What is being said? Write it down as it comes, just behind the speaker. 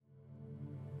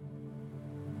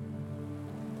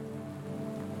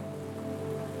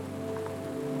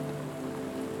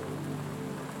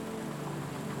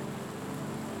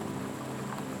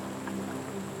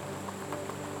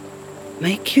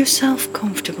Make yourself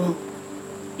comfortable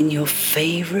in your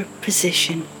favourite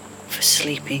position for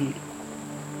sleeping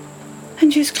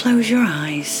and just close your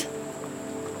eyes.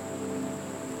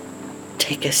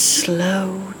 Take a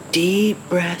slow, deep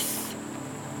breath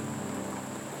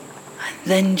and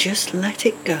then just let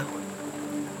it go.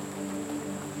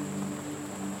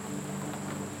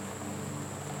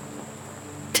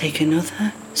 Take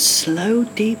another slow,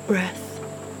 deep breath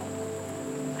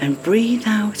and breathe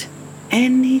out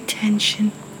any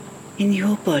tension in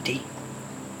your body.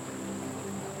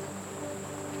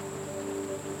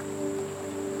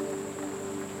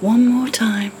 One more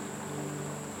time.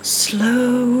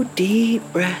 Slow, deep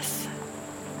breath.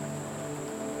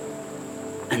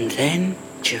 And then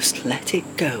just let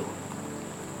it go.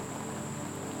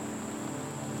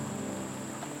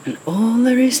 And all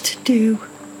there is to do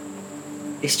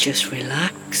is just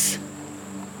relax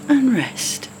and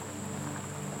rest.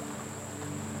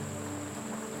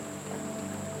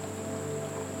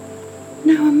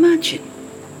 Now imagine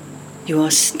you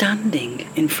are standing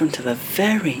in front of a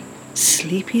very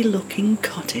sleepy looking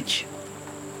cottage.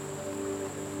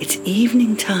 It's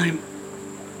evening time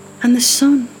and the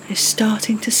sun is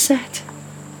starting to set.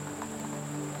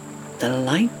 The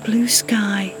light blue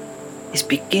sky is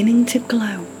beginning to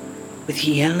glow with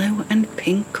yellow and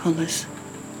pink colours.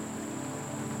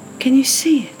 Can you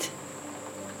see it?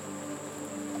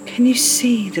 Can you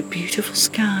see the beautiful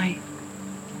sky?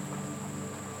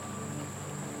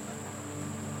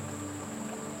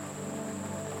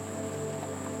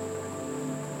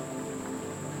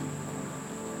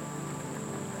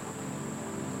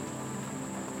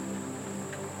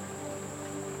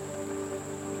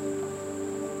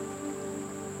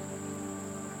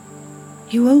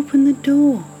 You open the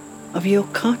door of your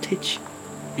cottage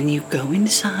and you go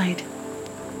inside.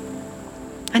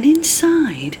 And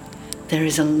inside there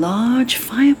is a large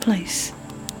fireplace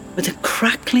with a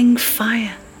crackling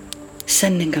fire,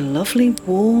 sending a lovely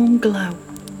warm glow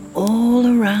all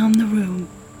around the room.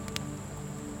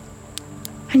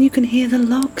 And you can hear the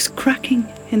logs cracking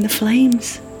in the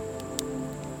flames.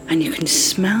 And you can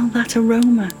smell that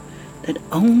aroma that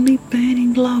only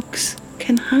burning logs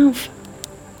can have.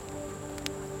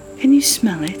 Can you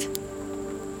smell it?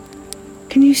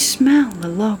 Can you smell the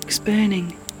logs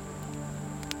burning?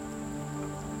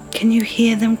 Can you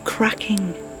hear them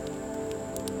cracking?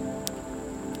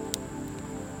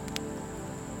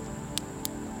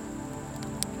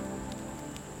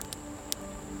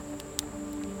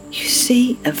 You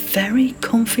see a very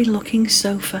comfy looking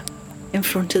sofa in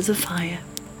front of the fire.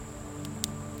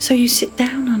 So you sit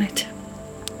down on it.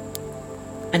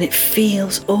 And it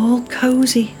feels all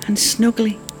cozy and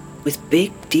snuggly with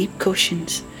big deep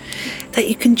cushions that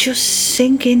you can just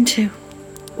sink into.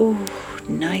 Oh,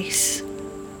 nice.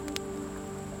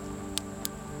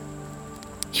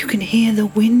 You can hear the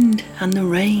wind and the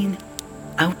rain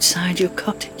outside your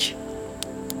cottage,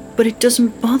 but it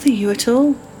doesn't bother you at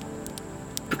all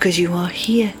because you are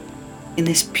here in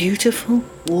this beautiful,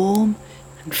 warm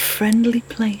and friendly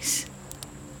place,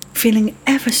 feeling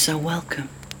ever so welcome.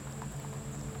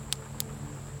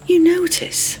 You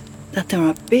notice that there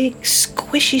are big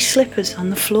squishy slippers on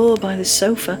the floor by the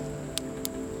sofa,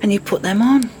 and you put them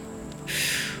on.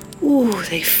 Ooh,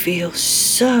 they feel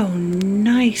so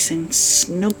nice and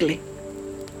snuggly.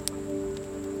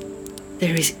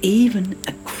 There is even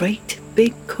a great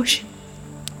big cushion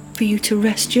for you to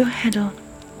rest your head on.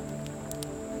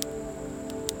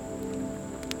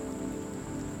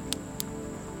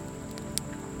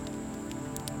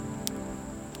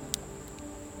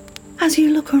 As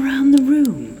you look around the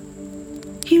room,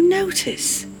 you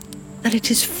notice that it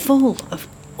is full of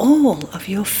all of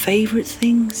your favourite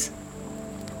things.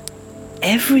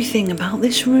 Everything about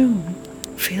this room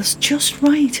feels just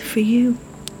right for you.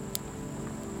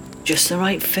 Just the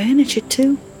right furniture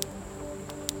too.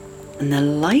 And the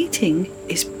lighting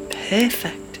is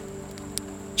perfect,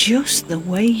 just the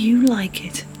way you like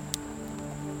it.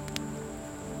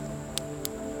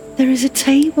 There is a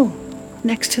table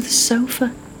next to the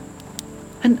sofa,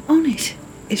 and on it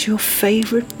is your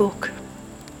favourite book,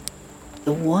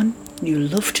 the one you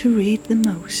love to read the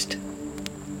most.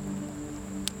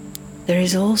 There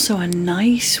is also a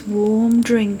nice warm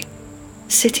drink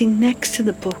sitting next to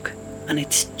the book, and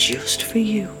it's just for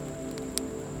you.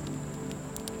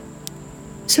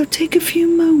 So take a few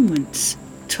moments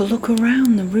to look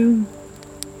around the room,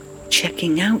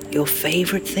 checking out your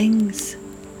favourite things.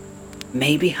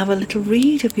 Maybe have a little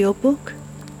read of your book,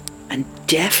 and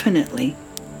definitely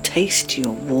taste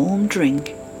your warm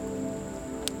drink.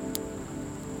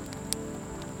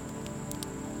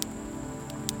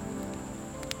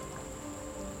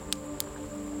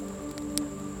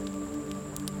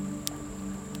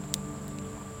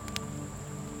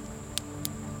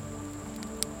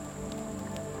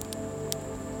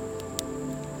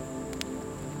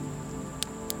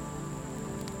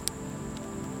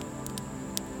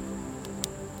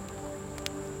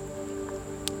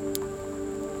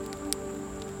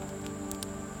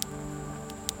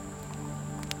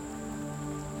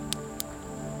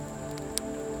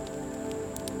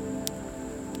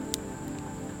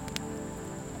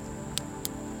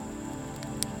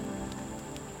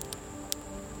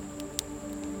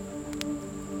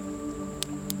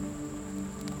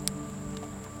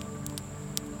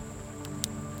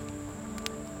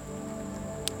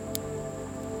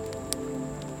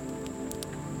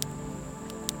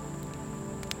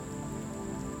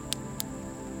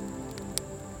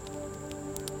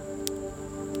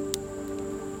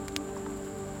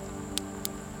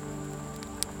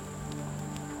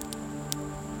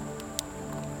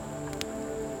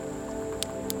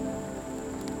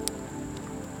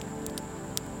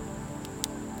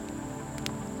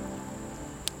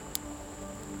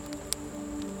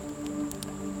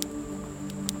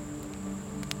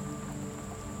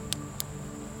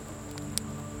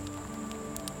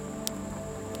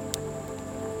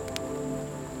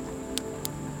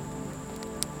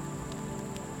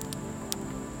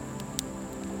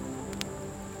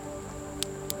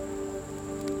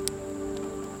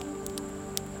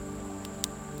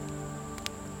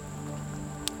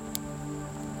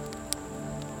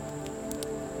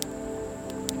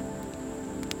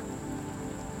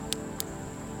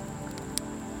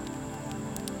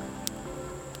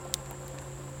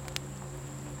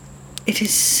 It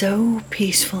is so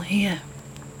peaceful here.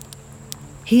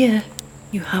 Here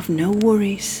you have no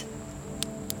worries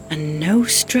and no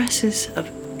stresses of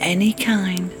any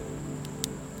kind.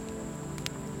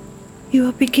 You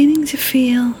are beginning to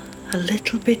feel a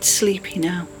little bit sleepy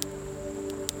now.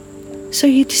 So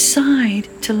you decide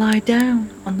to lie down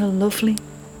on the lovely,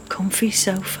 comfy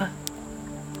sofa.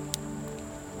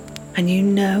 And you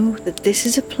know that this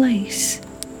is a place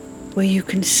where you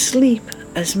can sleep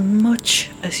as much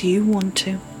as you want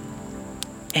to,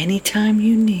 anytime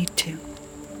you need to.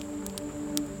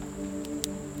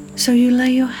 So you lay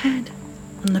your head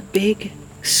on the big,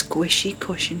 squishy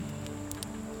cushion.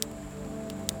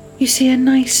 You see a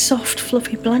nice, soft,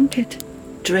 fluffy blanket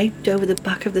draped over the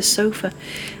back of the sofa,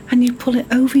 and you pull it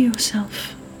over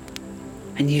yourself.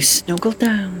 And you snuggle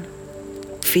down,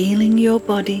 feeling your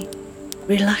body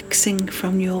relaxing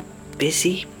from your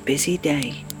busy, busy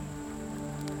day.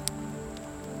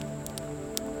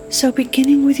 So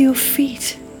beginning with your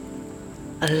feet,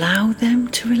 allow them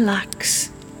to relax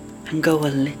and go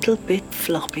a little bit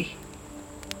floppy.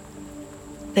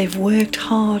 They've worked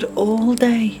hard all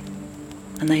day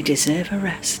and they deserve a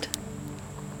rest.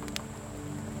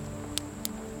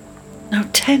 Now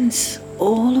tense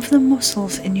all of the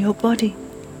muscles in your body,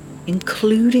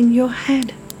 including your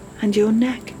head and your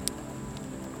neck,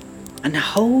 and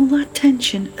hold that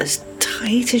tension as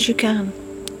tight as you can.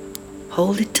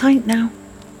 Hold it tight now.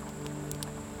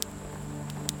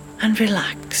 And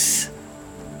relax.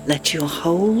 Let your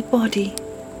whole body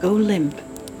go limp.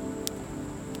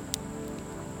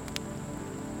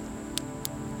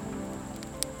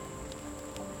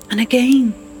 And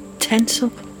again, tense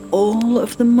up all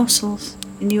of the muscles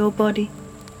in your body,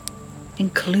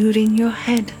 including your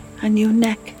head and your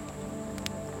neck.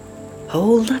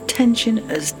 Hold that tension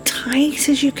as tight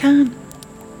as you can.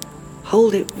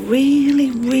 Hold it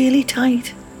really, really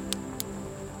tight.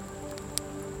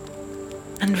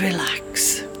 And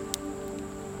relax.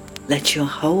 Let your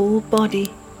whole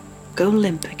body go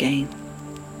limp again.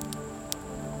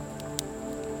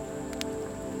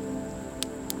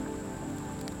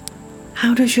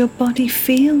 How does your body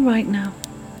feel right now?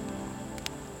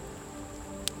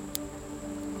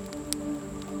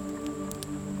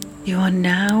 You are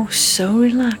now so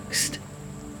relaxed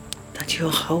that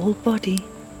your whole body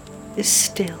is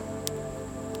still.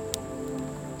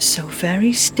 So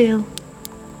very still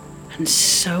and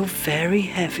so very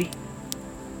heavy.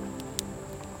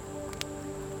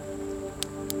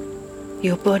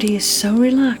 Your body is so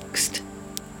relaxed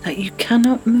that you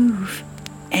cannot move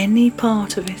any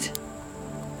part of it,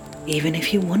 even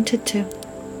if you wanted to.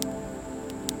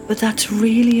 But that's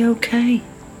really okay,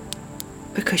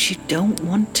 because you don't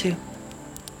want to,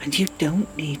 and you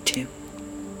don't need to.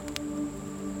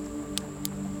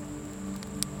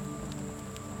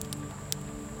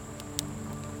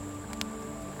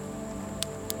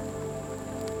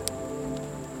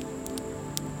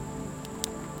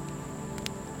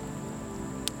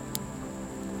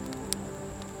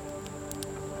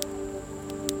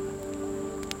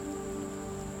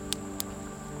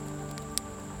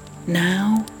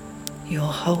 Now your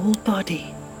whole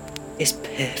body is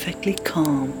perfectly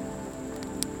calm,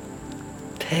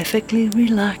 perfectly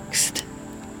relaxed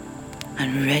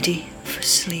and ready for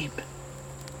sleep.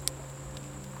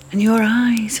 And your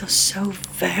eyes are so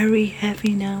very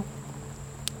heavy now,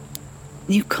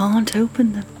 and you can't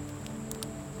open them.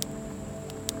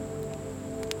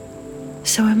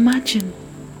 So imagine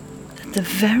that the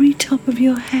very top of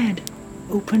your head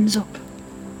opens up,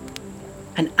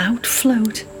 and out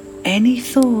float any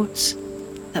thoughts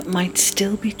that might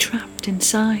still be trapped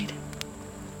inside.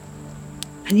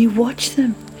 And you watch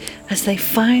them as they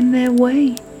find their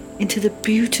way into the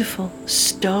beautiful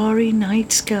starry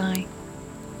night sky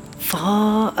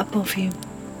far above you.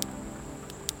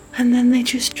 And then they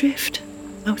just drift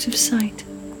out of sight.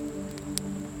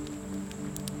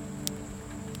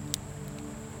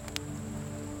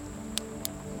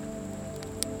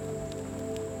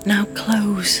 Now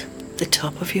close the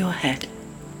top of your head.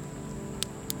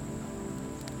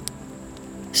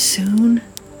 Soon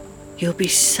you'll be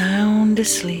sound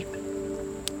asleep,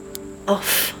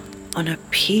 off on a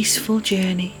peaceful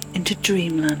journey into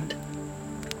dreamland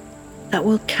that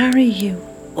will carry you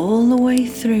all the way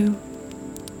through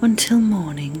until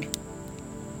morning.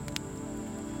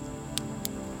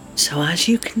 So as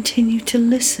you continue to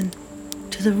listen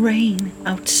to the rain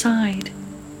outside,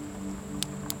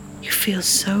 you feel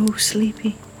so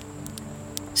sleepy,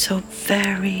 so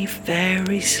very,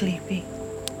 very sleepy.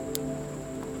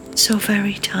 So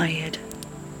very tired.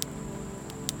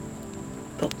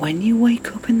 But when you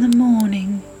wake up in the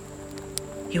morning,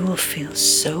 you will feel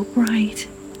so bright,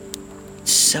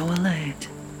 so alert.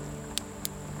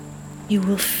 you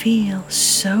will feel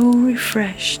so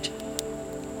refreshed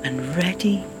and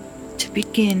ready to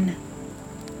begin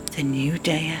the new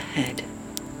day ahead.